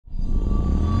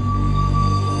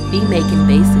Beat Making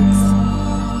Basics.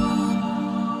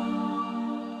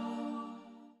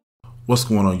 What's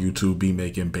going on YouTube? Beat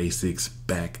Making Basics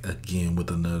back again with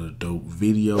another dope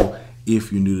video.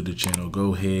 If you're new to the channel,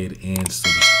 go ahead and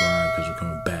subscribe because we're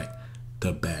coming back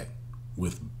to back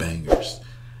with bangers.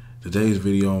 Today's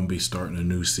video, I'm going to be starting a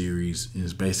new series.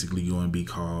 It's basically going to be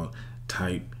called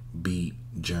Type Beat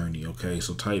Journey. Okay,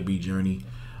 so Type Beat Journey.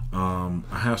 I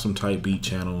have some type beat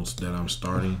channels that I'm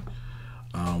starting.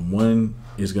 One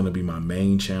is going to be my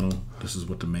main channel. This is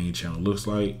what the main channel looks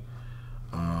like.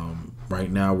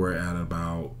 Right now we're at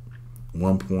about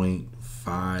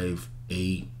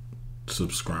 1.58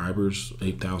 subscribers,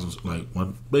 8,000, like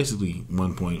basically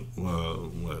under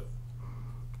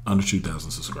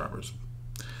 2,000 subscribers.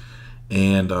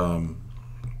 And I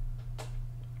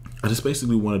just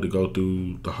basically wanted to go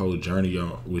through the whole journey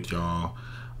with y'all.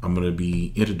 I'm going to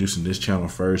be introducing this channel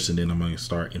first, and then I'm going to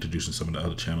start introducing some of the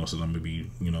other channels that I'm going to be,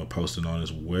 posting on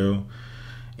as well.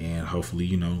 And hopefully,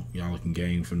 y'all can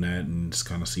gain from that and just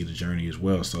kind of see the journey as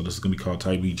well. So this is going to be called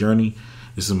Type Beat Journey.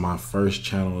 This is my first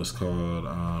channel. It's called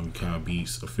Ukai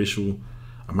Beats Official.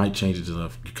 I might change it to the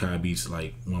Ukai Beats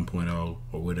like 1.0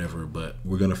 or whatever, but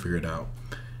we're going to figure it out.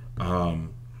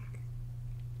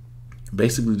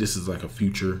 Basically, this is like a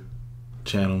future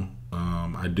channel.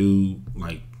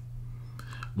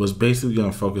 Was basically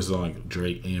going to focus on like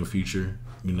Drake and Future,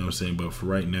 you know what I'm saying? But for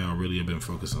right now, really, I've been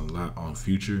focusing a lot on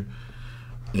Future.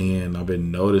 And I've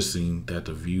been noticing that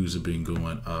the views have been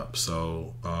going up.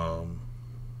 So let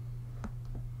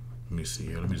me see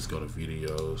here. Let me just go to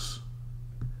videos.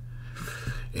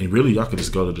 And really, y'all can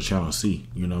just go to the channel and see,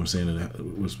 you know what I'm saying,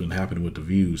 what's been happening with the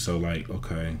views. So like,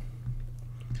 okay.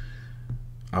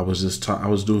 I was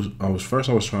trying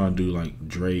to do like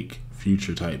Drake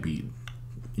Future type beat,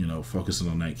 focusing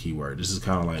on that keyword. This is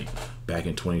kind of like back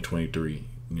in 2023,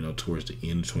 towards the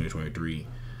end of 2023.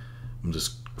 I'm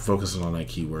just focusing on that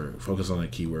keyword, focus on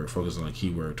that keyword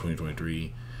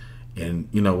 2023. And,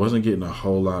 wasn't getting a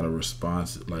whole lot of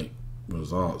response, like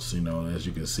results, as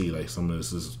you can see, like some of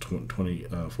this is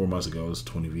 4 months ago, it's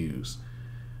 20 views.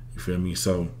 You feel me?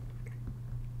 So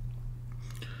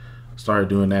started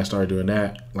doing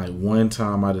that. Like one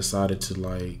time I decided to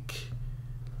like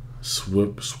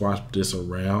swap this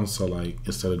around. So like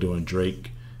instead of doing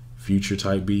Drake Future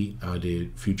type beat, I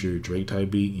did Future Drake type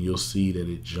beat, and you'll see that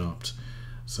it jumped.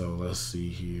 So let's see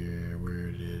here, where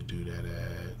did it do that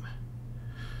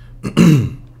at?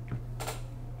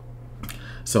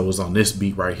 So it was on this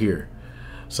beat right here.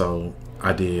 So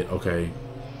I did, okay,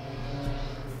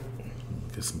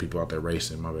 get some people out there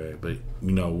racing, my bad, but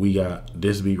we got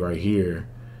this beat right here.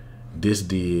 This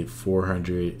did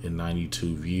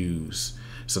 492 views.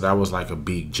 So that was like a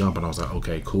big jump, and I was like,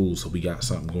 okay, cool. So we got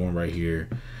something going right here.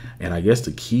 And I guess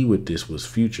the key with this was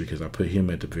Future, because I put him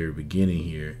at the very beginning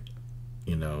here,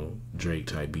 Drake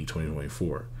type beat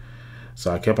 2024.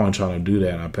 So I kept on trying to do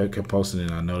that, and I kept posting it,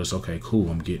 and I noticed, okay, cool,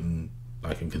 I'm getting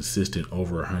like a consistent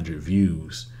over 100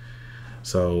 views.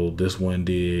 So this one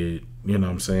did, what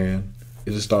I'm saying?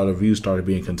 It just views started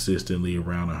being consistently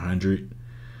around 100.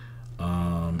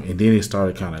 And then it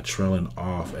started kind of trailing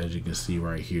off, as you can see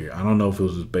right here. I don't know if it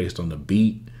was just based on the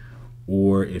beat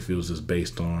or if it was just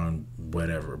based on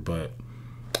whatever, but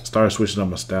started switching up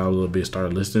my style a little bit,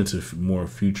 started listening to more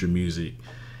Future music,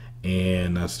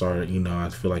 and I started, I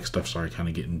feel like stuff started kind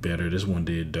of getting better. This one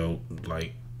did dope,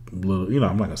 like little,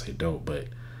 I'm not gonna say dope, but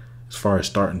as far as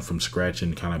starting from scratch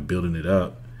and kind of building it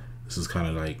up, this is kind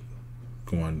of like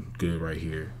going good right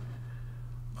here.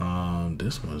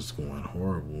 This one's going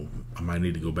horrible. I might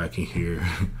need to go back in here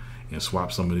and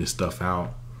swap some of this stuff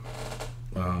out,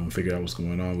 figure out what's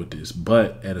going on with this.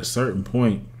 But at a certain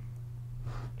point,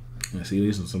 I see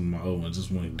these are some of my old ones. This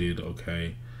one did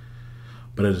okay.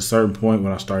 But at a certain point,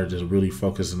 when I started just really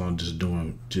focusing on just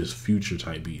doing just Future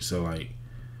type beats, so like,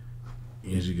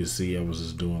 as you can see, I was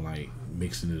just doing like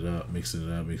mixing it up.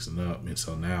 And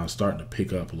so now it's starting to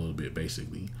pick up a little bit,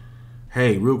 basically.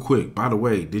 Hey, real quick, by the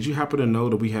way, did you happen to know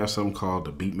that we have something called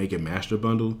the Beat Making Master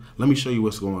Bundle? Let me show you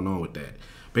what's going on with that.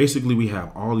 Basically, we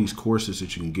have all these courses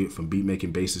that you can get from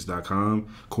beatmakingbasics.com.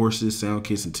 Courses, sound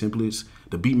kits, and templates.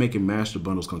 The Beat Making Master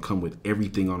Bundle is going to come with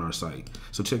everything on our site.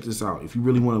 So check this out. If you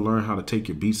really want to learn how to take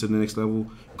your beats to the next level,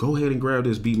 go ahead and grab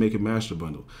this Beat Making Master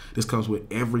Bundle. This comes with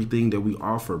everything that we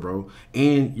offer, bro.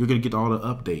 And you're going to get all the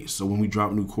updates. So when we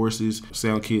drop new courses,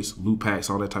 sound kits, loop packs,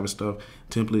 all that type of stuff,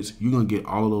 templates, you're going to get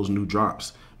all of those new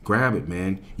drops. Grab it,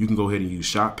 man. You can go ahead and use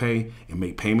Shop Pay and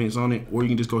make payments on it, or you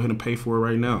can just go ahead and pay for it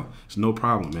right now. It's no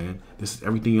problem, man. This is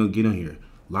everything you'll get on here.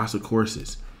 Lots of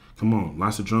courses. Come on,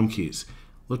 lots of drum kits.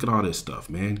 Look at all this stuff,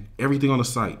 man. Everything on the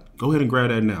site. Go ahead and grab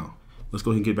that now. Let's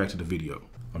go ahead and get back to the video.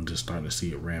 I'm just starting to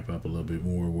see it ramp up a little bit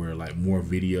more, where like more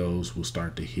videos will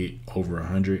start to hit over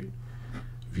 100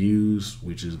 views,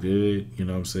 which is good, you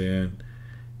know what I'm saying?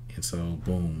 And so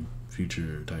boom,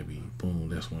 future type beat, boom,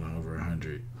 that's one over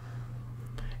 100.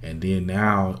 And then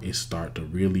now it start to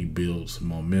really build some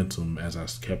momentum as I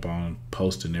kept on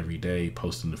posting every day,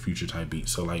 posting the future type beat.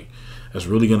 So like that's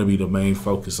really going to be the main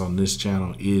focus on this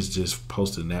channel, is just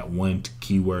posting that one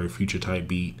keyword, future type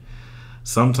beat.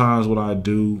 Sometimes what I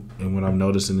do and what I'm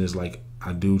noticing is like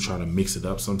I do try to mix it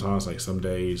up sometimes. Like some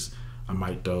days I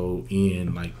might throw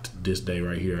in, like this day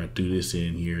right here, I threw this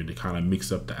in here to kind of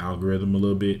mix up the algorithm a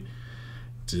little bit.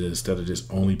 Instead of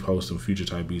just only posting future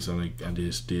type beats, I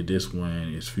just did this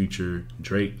one. It's future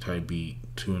Drake type beat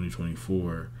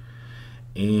 224,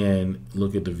 and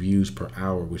look at the views per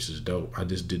hour, which is dope. I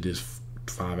just did this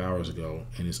 5 hours ago,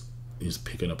 and it's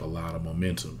picking up a lot of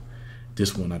momentum.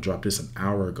 This one I dropped this an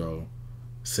hour ago,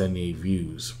 78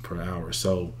 views per hour.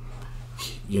 So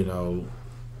you know,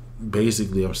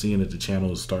 basically I'm seeing that the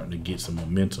channel is starting to get some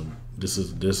momentum. This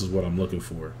is what I'm looking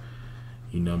for.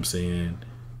 You know what I'm saying?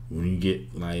 When you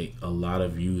get like a lot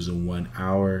of views in 1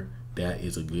 hour, that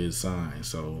is a good sign.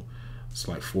 So it's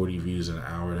like 40 views in an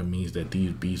hour. That means that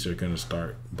these beats are gonna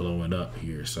start blowing up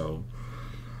here. So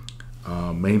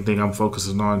main thing I'm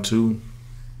focusing on too,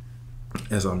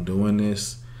 as I'm doing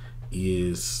this,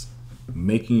 is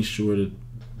making sure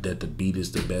that the beat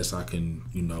is the best I can,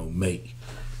 you know, make.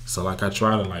 So like I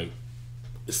try to like,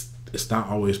 it's not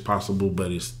always possible,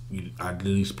 but I at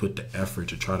least put the effort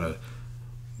to try to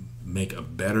make a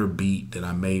better beat than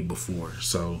I made before.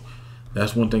 So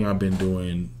that's one thing I've been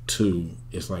doing too.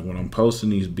 It's like when I'm posting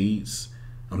these beats,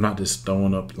 I'm not just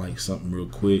throwing up like something real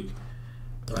quick.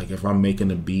 Like if I'm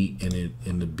making a beat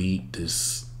and the beat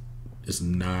is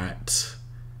not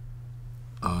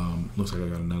looks like I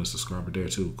got another subscriber there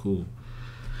too. Cool.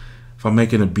 If I'm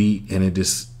making a beat and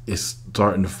it's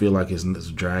starting to feel like it's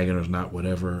dragging or it's not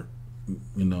whatever,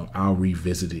 you know, I'll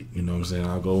revisit it. You know what I'm saying?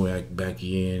 I'll go back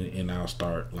in and I'll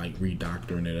start like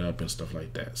redoctoring it up and stuff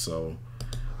like that. So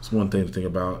it's one thing to think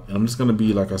about. And I'm just gonna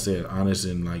be, like I said, honest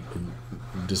and like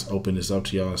just open this up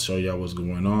to y'all and show y'all what's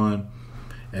going on.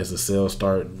 As the sales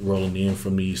start rolling in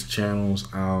from these channels,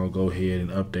 I'll go ahead and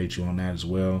update you on that as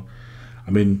well.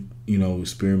 I've been, you know,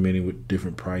 experimenting with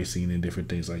different pricing and different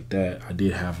things like that. I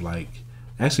did have like,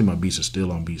 actually my beats are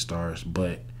still on BeatStars,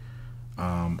 but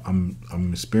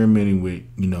I'm experimenting with,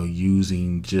 you know,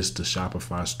 using just the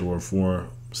Shopify store for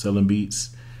selling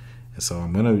beats. And so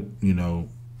I'm gonna, you know,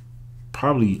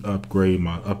 probably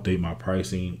update my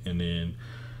pricing, and then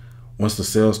once the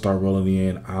sales start rolling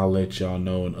in, I'll let y'all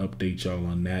know and update y'all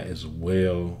on that as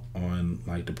well, on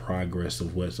like the progress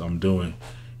of what I'm doing,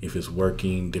 if it's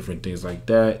working, different things like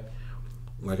that.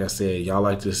 Like I said, y'all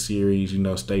like this series, you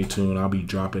know, stay tuned. I'll be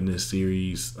dropping this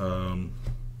series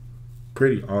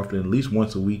pretty often, at least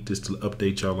once a week, just to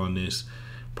update y'all on this.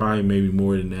 Probably maybe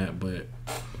more than that, but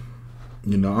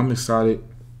you know, I'm excited.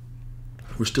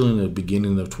 We're still in the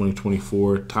beginning of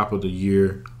 2024, top of the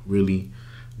year, really.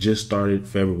 Just started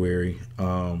February,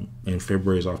 and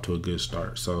February is off to a good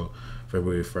start. So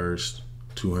February 1st,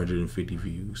 250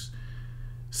 views,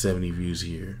 70 views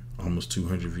here, almost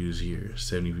 200 views here,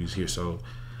 70 views here. So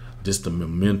just the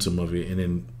momentum of it. And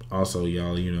then also,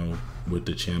 y'all, you know, with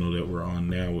the channel that we're on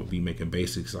now, with Beat Making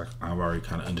Basics, I've already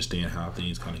kind of understand how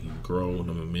things kind of can grow,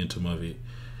 the momentum of it,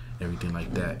 everything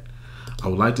like that. I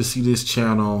would like to see this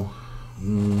channel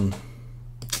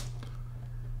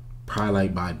probably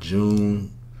like by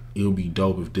June. It'll be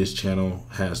dope if this channel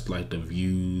has like the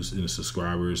views and the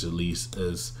subscribers at least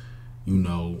as, you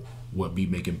know, what Beat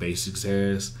Making Basics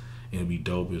has. And it'll be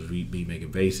dope if Beat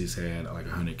Making Basics had like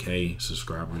 100K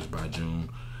subscribers by June.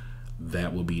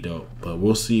 That would be dope. But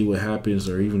we'll see what happens,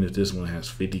 or even if this one has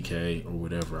 50K or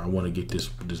whatever. I want to get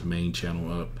this main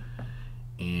channel up,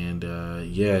 and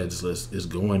yeah, it's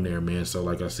going there, man. So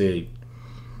like I said,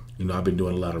 you know, I've been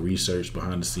doing a lot of research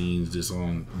behind the scenes just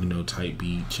on, you know, type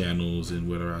beat channels and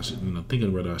whether I should, you know,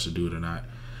 thinking whether I should do it or not.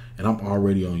 And I'm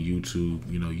already on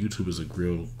YouTube. You know, YouTube is a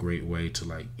real great way to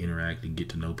like interact and get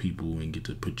to know people and get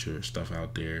to put your stuff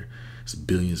out there. There's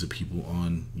billions of people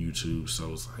on YouTube,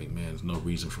 so it's like, man, there's no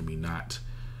reason for me not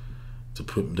to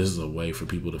put. This is a way for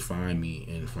people to find me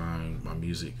and find my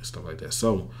music and stuff like that.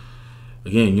 So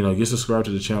again, you know, get subscribed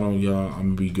to the channel, y'all.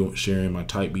 I'm gonna be sharing my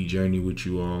type beat journey with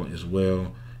you all as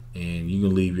well. And you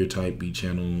can leave your type beat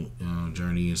channel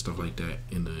journey and stuff like that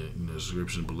in the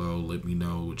description below. Let me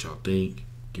know what y'all think.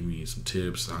 Give me some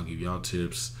tips. I'll give y'all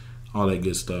tips. All that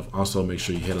good stuff. Also, make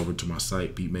sure you head over to my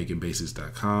site,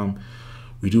 beatmakingbasics.com.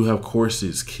 We do have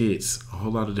courses, kits, a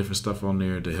whole lot of different stuff on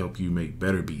there to help you make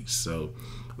better beats. So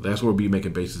that's where beat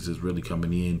making basics is really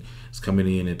coming in. It's coming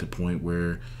in at the point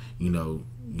where you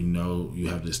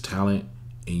have this talent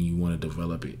and you want to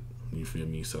develop it. You feel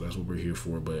me? So that's what we're here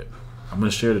for. But I'm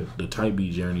gonna share the type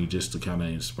beat journey just to kind of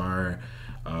inspire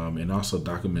and also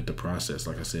document the process.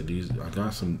 Like I said,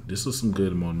 this is some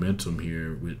good momentum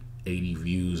here with 80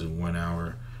 views in 1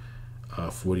 hour,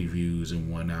 40 views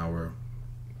in 1 hour.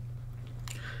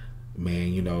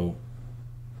 Man,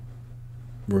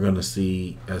 we're gonna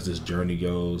see as this journey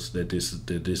goes that this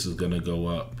is gonna go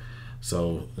up.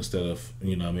 So instead of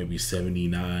maybe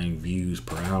 79 views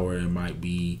per hour, it might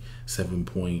be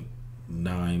 7.9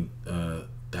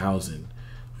 thousand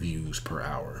views per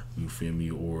hour. You feel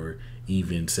me? Or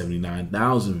even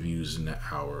 79,000 views in an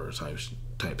hour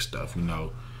type stuff.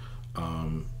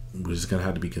 We're just gonna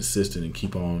have to be consistent and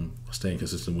keep on staying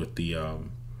consistent with the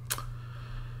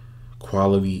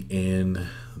quality and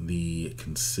the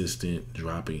consistent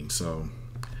dropping. So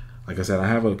like I said, I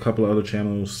have a couple of other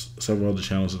channels, several other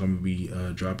channels that I'm gonna be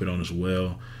dropping on as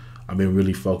well. I've been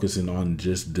really focusing on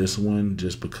just this one,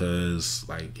 just because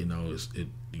it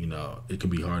can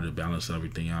be hard to balance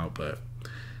everything out, but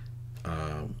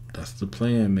that's the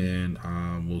plan, man.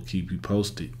 We'll keep you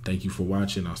posted. Thank you for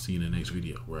watching. I'll see you in the next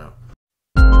video. We're out.